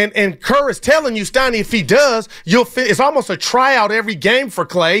 and Kerr is telling you, Steiny, if he does, it's almost a tryout every game for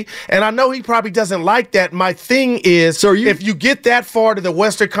Clay. And I know he probably doesn't like that. My thing is, if you get that far to the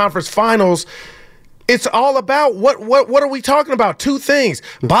Western Conference Finals, it's all about what are we talking about? Two things.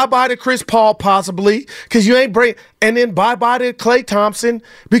 Bye-bye to Chris Paul, possibly, because you ain't and then bye-bye to Klay Thompson,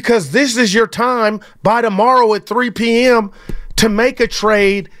 because this is your time by tomorrow at 3 p.m. to make a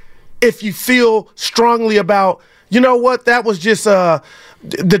trade if you feel strongly about, you know what, that was just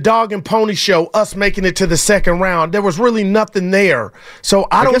the dog and pony show, us making it to the second round. There was really nothing there. So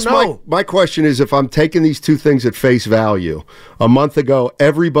I don't know. My question is, if I'm taking these two things at face value, a month ago,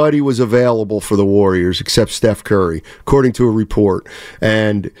 everybody was available for the Warriors except Steph Curry, according to a report.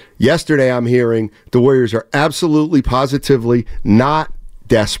 And yesterday I'm hearing the Warriors are absolutely, positively not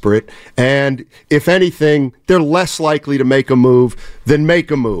desperate. And if anything, they're less likely to make a move than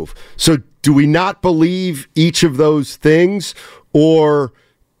make a move. So do we not believe each of those things? Or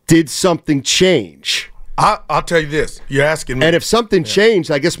did something change? I'll tell you this. You're asking me. And if something changed,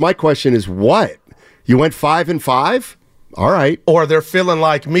 I guess my question is what? You went 5-5? All right. Or they're feeling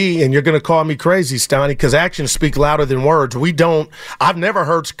like me, and you're going to call me crazy, Steiny, because actions speak louder than words. I've never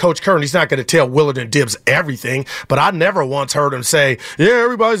heard Coach Kern, he's not going to tell Willard and Dibbs everything, but I never once heard him say, yeah,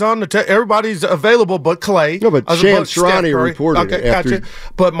 everybody's everybody's available but Clay. No, but Shams Charania reported it after. Gotcha.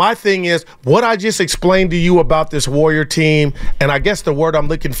 But my thing is, what I just explained to you about this Warrior team, and I guess the word I'm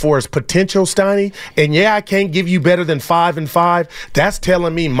looking for is potential, Steiny, and yeah, I can't give you better than 5-5. That's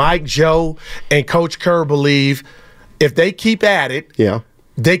telling me Mike, Joe, and Coach Kerr believe if they keep at it,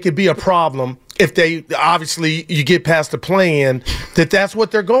 they could be a problem. If they obviously you get past the play-in, that's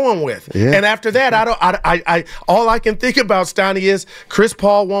what they're going with. Yeah. And after that, I all I can think about, Steiny, is Chris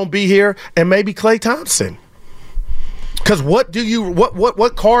Paul won't be here, and maybe Klay Thompson. Because what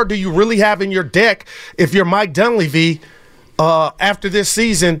card do you really have in your deck if you're Mike Dunleavy after this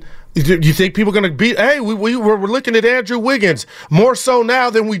season? Do you think people are going to be, hey, we're looking at Andrew Wiggins more so now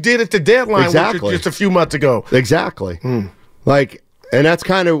than we did at the deadline exactly. just a few months ago? Exactly. Like, and that's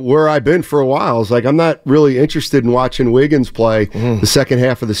kind of where I've been for a while. It's like I'm not really interested in watching Wiggins play the second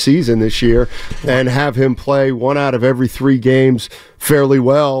half of the season this year and have him play 1 out of every 3 games fairly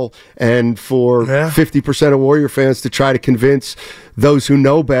well, and for 50% of Warrior fans to try to convince those who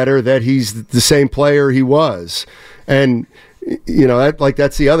know better that he's the same player he was. And you know,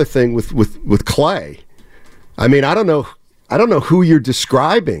 that's the other thing with Clay. I mean, I don't know who you're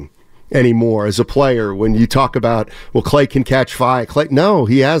describing anymore as a player when you talk about, well, Clay can catch fire. Clay, no,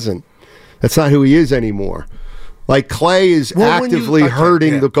 he hasn't. That's not who he is anymore. Like, Clay is actively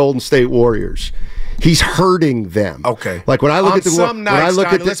hurting the Golden State Warriors. He's hurting them. Okay. Like when I look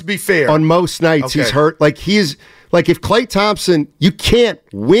let's be fair. On most nights, he's hurt. Like if Klay Thompson, you can't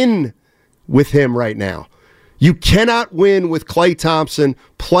win with him right now. You cannot win with Klay Thompson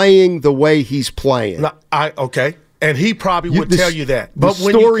playing the way he's playing. Okay. And he probably would tell you that. But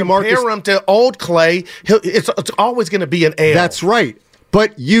when you compare him to old Klay, it's always going to be an L. That's right.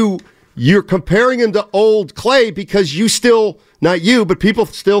 But you're comparing him to old Klay because you still, not you, but people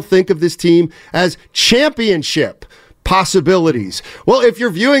still think of this team as championship possibilities. Well, if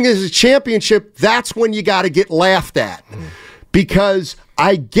you're viewing it as a championship, that's when you got to get laughed at. Because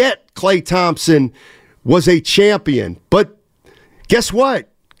I get Klay Thompson was a champion, but guess what?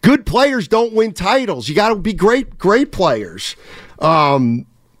 Good players don't win titles. You got to be great players.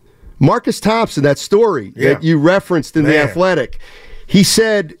 Marcus Thompson, that story that you referenced in The Athletic, he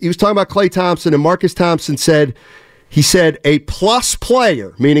said, he was talking about Klay Thompson, and Marcus Thompson said, a plus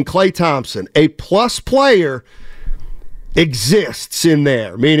player, meaning Klay Thompson, a plus player exists in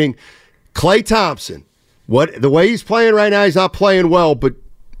there, meaning Klay Thompson, the way he's playing right now, he's not playing well, but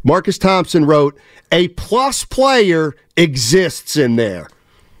Marcus Thompson wrote, a plus player exists in there.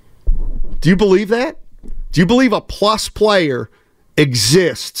 Do you believe that? Do you believe a plus player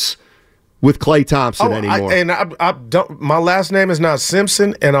exists with Klay Thompson anymore? I don't. My last name is not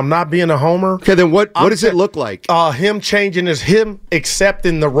Simpson, and I'm not being a homer. Okay, then what does it look like? Him changing is him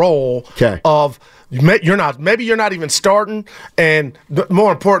accepting the role of maybe you're not even starting, and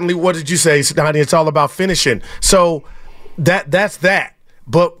more importantly, what did you say, Steiny? It's all about finishing. So that's that.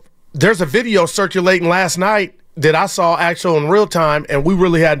 But there's a video circulating last night that I saw actually in real time, and we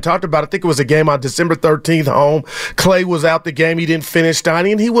really hadn't talked about it. I think it was a game on December 13th home. Klay was out the game. He didn't finish,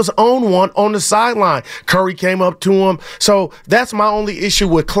 Steiny, and he was on one on the sideline. Curry came up to him. So that's my only issue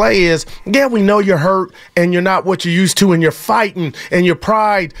with Klay is, we know you're hurt and you're not what you're used to, and you're fighting and your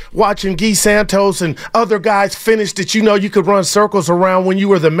pride watching Guy Santos and other guys finish that you know you could run circles around when you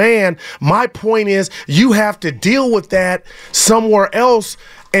were the man. My point is you have to deal with that somewhere else.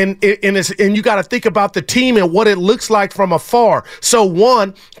 And you got to think about the team and what it looks like from afar. So,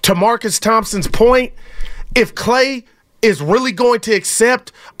 one, to Marcus Thompson's point, if Klay is really going to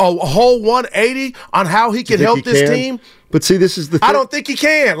accept a whole 180 on how he can help this team, but see, this is the thing. I don't think he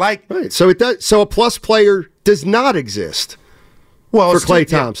can. Right. So it does. So a plus player does not exist. Well, for Klay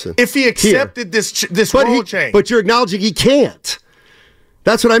Thompson, if he accepted this role change, but you're acknowledging he can't.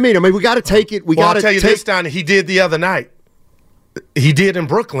 That's what I mean. I mean, we got to take it. I'll tell you this, Steiny, he did the other night. He did in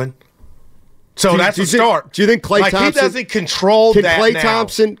Brooklyn. So that's a start. Do you think Klay Thompson... he doesn't control that now.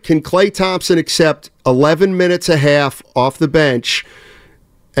 Can Klay Thompson accept 11 minutes a half off the bench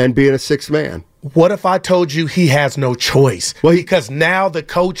and being a sixth man? What if I told you he has no choice? Well, because now the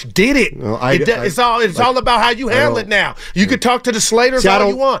coach did it. Well, it's all about how you handle it now. You could talk to the Slaters all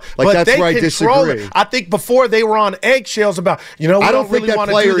you want, but they control it. I think before they were on eggshells about, we don't really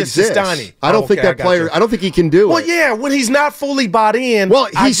want to do this to Steiny. I don't think that player, I don't think he can do it. Well, yeah, when he's not fully bought in, but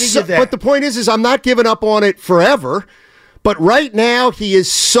the point is I'm not giving up on it forever, but right now he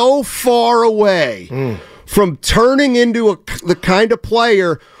is so far away from turning into the kind of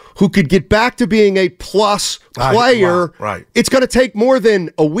player who could get back to being a plus player, right. It's going to take more than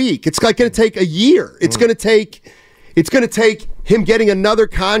a week. It's like going to take a year. It's going to take him getting another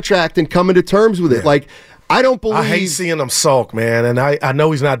contract and coming to terms with it. Like, I don't believe. I hate seeing him sulk, man, and I know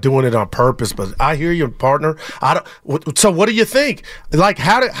he's not doing it on purpose, but I hear you, partner. So what do you think? Like,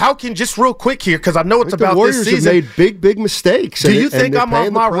 how can, just real quick here, because I know it's about this season. The Warriors have made big mistakes. Do you think I'm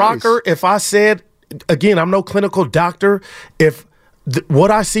off my rocker if I said, again, I'm no clinical doctor, if what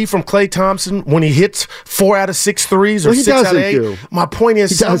I see from Klay Thompson when he hits 4 out of 6 threes or 6 out of 8, my point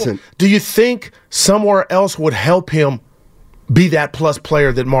is, do you think somewhere else would help him be that plus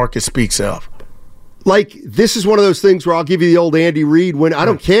player that Marcus speaks of? Like, this is one of those things where I'll give you the old Andy Reid when I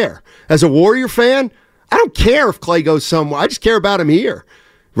don't care. As a Warrior fan, I don't care if Klay goes somewhere. I just care about him here.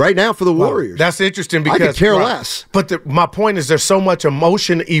 Right now for the Warriors. That's interesting because I could care less. But my point is there's so much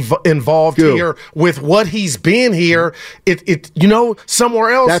emotion involved here with what he's been here. It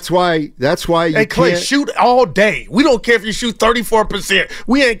somewhere else. That's why you Klay, shoot all day. We don't care if you shoot 34%.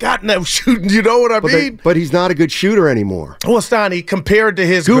 We ain't got no shooting. You know what I mean? But he's not a good shooter anymore. Well, Steiny, compared to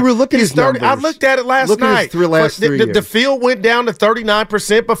his Guru, look at his numbers. I looked at it last night. The field went down to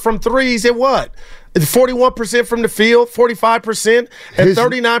 39%, but from threes, it what? 41% from the field, 45%, and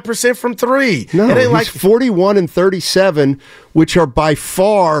 39% from three. No, it ain't he's 41 and 37, which are by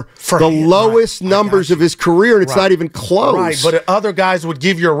far the lowest numbers of his career, and it's not even close. Right, but other guys would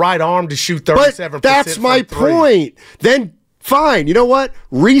give your right arm to shoot 37%. But that's my point. Then, fine, you know what?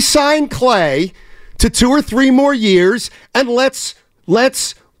 Re-sign Klay to 2 or 3 more years, and let's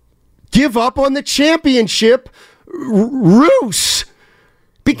give up on the championship ruse.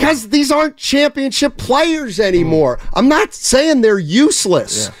 Because these aren't championship players anymore. I'm not saying they're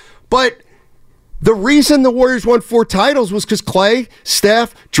useless, but the reason the Warriors won 4 titles was because Klay,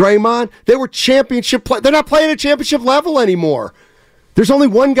 Steph, Draymond, they were championship players. They're not playing at championship level anymore. There's only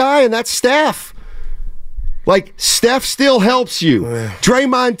one guy, and that's Steph. Like, Steph still helps you.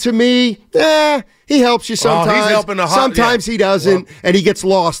 Draymond, to me, he helps you sometimes. He's helping sometimes he doesn't, and he gets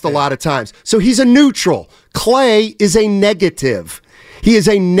lost a lot of times. So he's a neutral. Klay is a negative. He is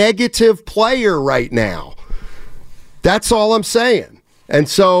a negative player right now. That's all I'm saying. And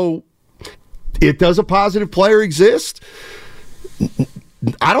so, does a positive player exist?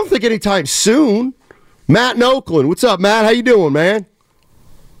 I don't think anytime soon. Matt in Oakland. What's up, Matt? How you doing, man?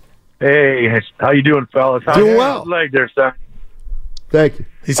 Hey, how you doing, fellas? Doing well. Leg there, son. Thank you.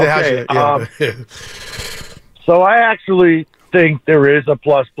 He said, so I actually think there is a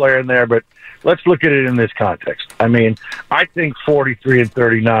plus player in there, but let's look at it in this context. I mean, I think 43 and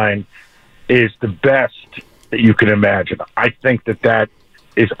 39 is the best that you can imagine. I think that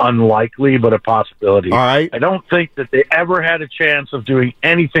is unlikely, but a possibility. All right. I don't think that they ever had a chance of doing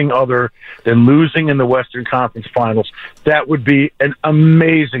anything other than losing in the Western Conference Finals. That would be an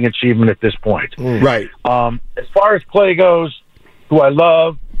amazing achievement at this point. Right. As far as Klay goes, who I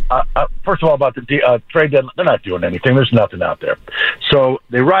love, first of all, about the trade deadline, they're not doing anything. There's nothing out there. So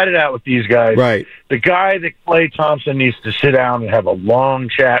they ride it out with these guys. Right. The guy that Klay Thompson needs to sit down and have a long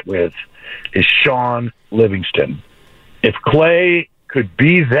chat with is Sean Livingston. If Klay could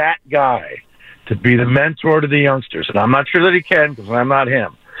be that guy to be the mentor to the youngsters, and I'm not sure that he can because I'm not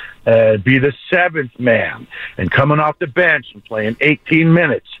him, be the 7th man and coming off the bench and playing 18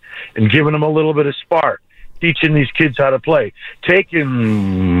 minutes and giving them a little bit of spark, teaching these kids how to play, taking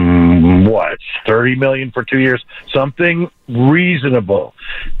 $30 million for 2 years, something reasonable,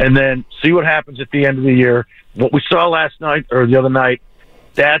 and then see what happens at the end of the year. What we saw last night or the other night,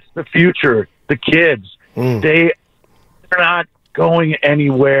 that's the future. The kids, they're not going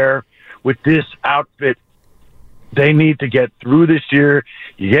anywhere with this outfit. They need to get through this year.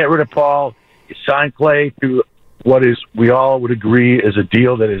 You get rid of Paul, you sign Klay to what is, we all would agree, is a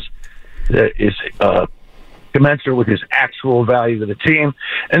deal that is commensurate with his actual value to the team,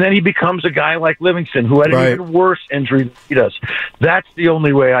 and then he becomes a guy like Livingston, who had an even worse injury than he does. That's the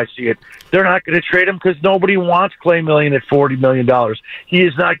only way I see it. They're not going to trade him because nobody wants Klay Million at $40 million. He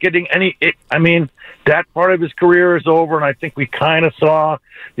is not getting any. That part of his career is over, and I think we kind of saw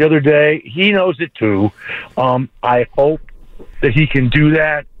the other day. He knows it too. I hope that he can do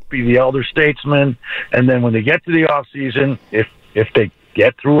that, be the elder statesman, and then when they get to the offseason, if they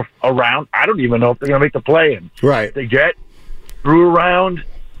get through a round, I don't even know if they're going to make the play-in. Right. If they get through a round,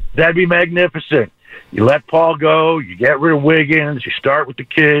 that'd be magnificent. You let Paul go, you get rid of Wiggins, you start with the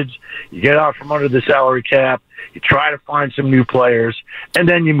kids, you get out from under the salary cap, you try to find some new players, and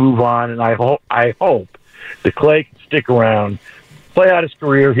then you move on. And I hope that Klay can stick around, play out his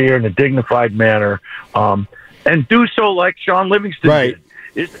career here in a dignified manner, and do so like Sean Livingston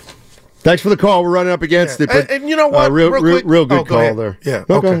did. Thanks for the call. We're running up against it. But, and you know what? Real good go call ahead. there. Yeah.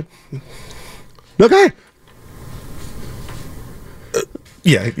 Okay.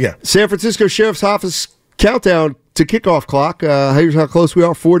 Yeah. San Francisco Sheriff's Office countdown to kickoff clock. Here's how close we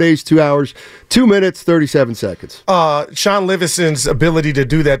are. 4 days, 2 hours, 2 minutes, 37 seconds. Sean Livingston's ability to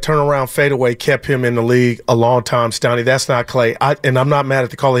do that turnaround fadeaway kept him in the league a long time, Steiny. That's not Clay. And I'm not mad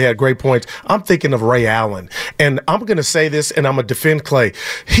at the call. He had great points. I'm thinking of Ray Allen. And I'm going to say this, and I'm going to defend Clay.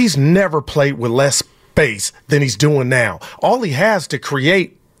 He's never played with less space than he's doing now. All he has to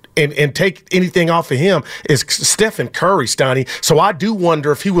create and take anything off of him is Stephen Curry, Steiny. So I do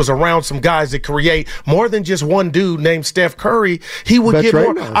wonder if he was around some guys that create more than just one dude named Steph Curry, he would get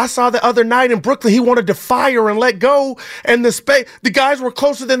more. I saw the other night in Brooklyn, he wanted to fire and let go, and the guys were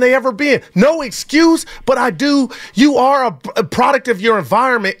closer than they ever been. No excuse, but you are a product of your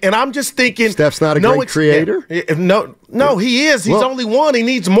environment, and I'm just thinking. Steph's not a great creator? No, he is. He's only one. He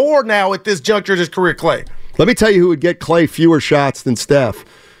needs more now at this juncture of his career, Clay. Let me tell you who would get Clay fewer shots than Steph.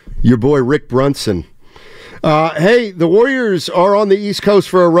 Your boy Rick Brunson. Hey, the Warriors are on the East Coast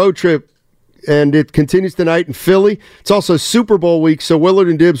for a road trip, and it continues tonight in Philly. It's also Super Bowl week, so Willard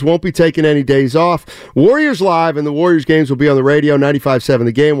and Dibbs won't be taking any days off. Warriors Live and the Warriors games will be on the radio, 95.7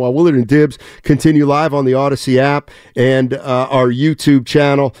 The Game, while Willard and Dibbs continue live on the Odyssey app and our YouTube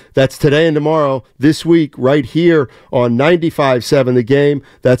channel. That's today and tomorrow, this week, right here on 95.7 The Game.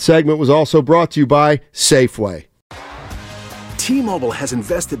 That segment was also brought to you by Safeway. T-Mobile has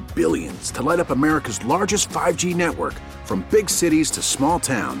invested billions to light up America's largest 5G network, from big cities to small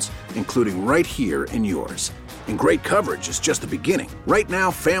towns, including right here in yours. And great coverage is just the beginning. Right now,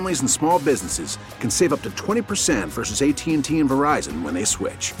 families and small businesses can save up to 20% versus AT&T and Verizon when they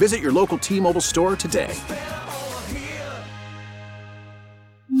switch. Visit your local T-Mobile store today.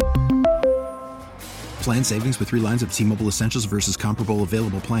 Plan savings with 3 lines of T-Mobile Essentials versus comparable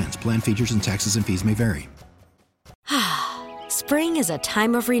available plans. Plan features and taxes and fees may vary. Spring is a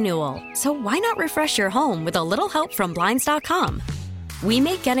time of renewal, so why not refresh your home with a little help from Blinds.com? We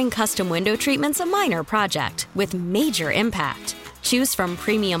make getting custom window treatments a minor project with major impact. Choose from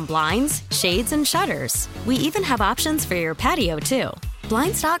premium blinds, shades, and shutters. We even have options for your patio, too.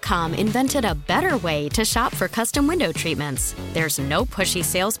 Blinds.com invented a better way to shop for custom window treatments. There's no pushy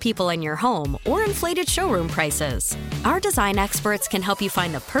salespeople in your home or inflated showroom prices. Our design experts can help you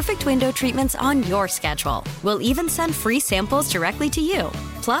find the perfect window treatments on your schedule. We'll even send free samples directly to you.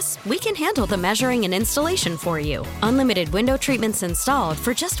 Plus, we can handle the measuring and installation for you. Unlimited window treatments installed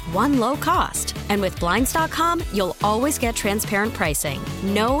for just one low cost. And with Blinds.com, you'll always get transparent pricing.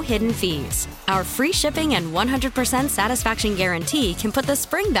 No hidden fees. Our free shipping and 100% satisfaction guarantee can put the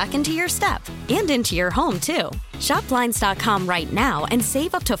spring back into your step and into your home, too. Shop Blinds.com right now and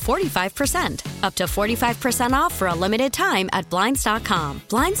save up to 45%. Up to 45% off for a limited time at Blinds.com.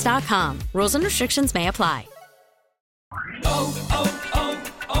 Blinds.com. Rules and restrictions may apply.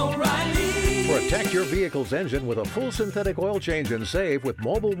 Protect your vehicle's engine with a full synthetic oil change and save with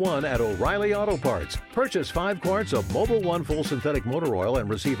Mobile One at O'Reilly Auto Parts. Purchase 5 quarts of Mobile One full synthetic motor oil and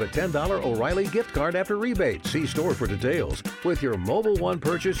receive a $10 O'Reilly gift card after rebate. See store for details. With your Mobile One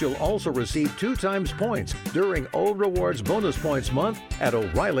purchase, you'll also receive 2 times points during O Rewards Bonus Points Month at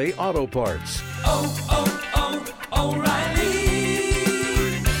O'Reilly Auto Parts. O'Reilly.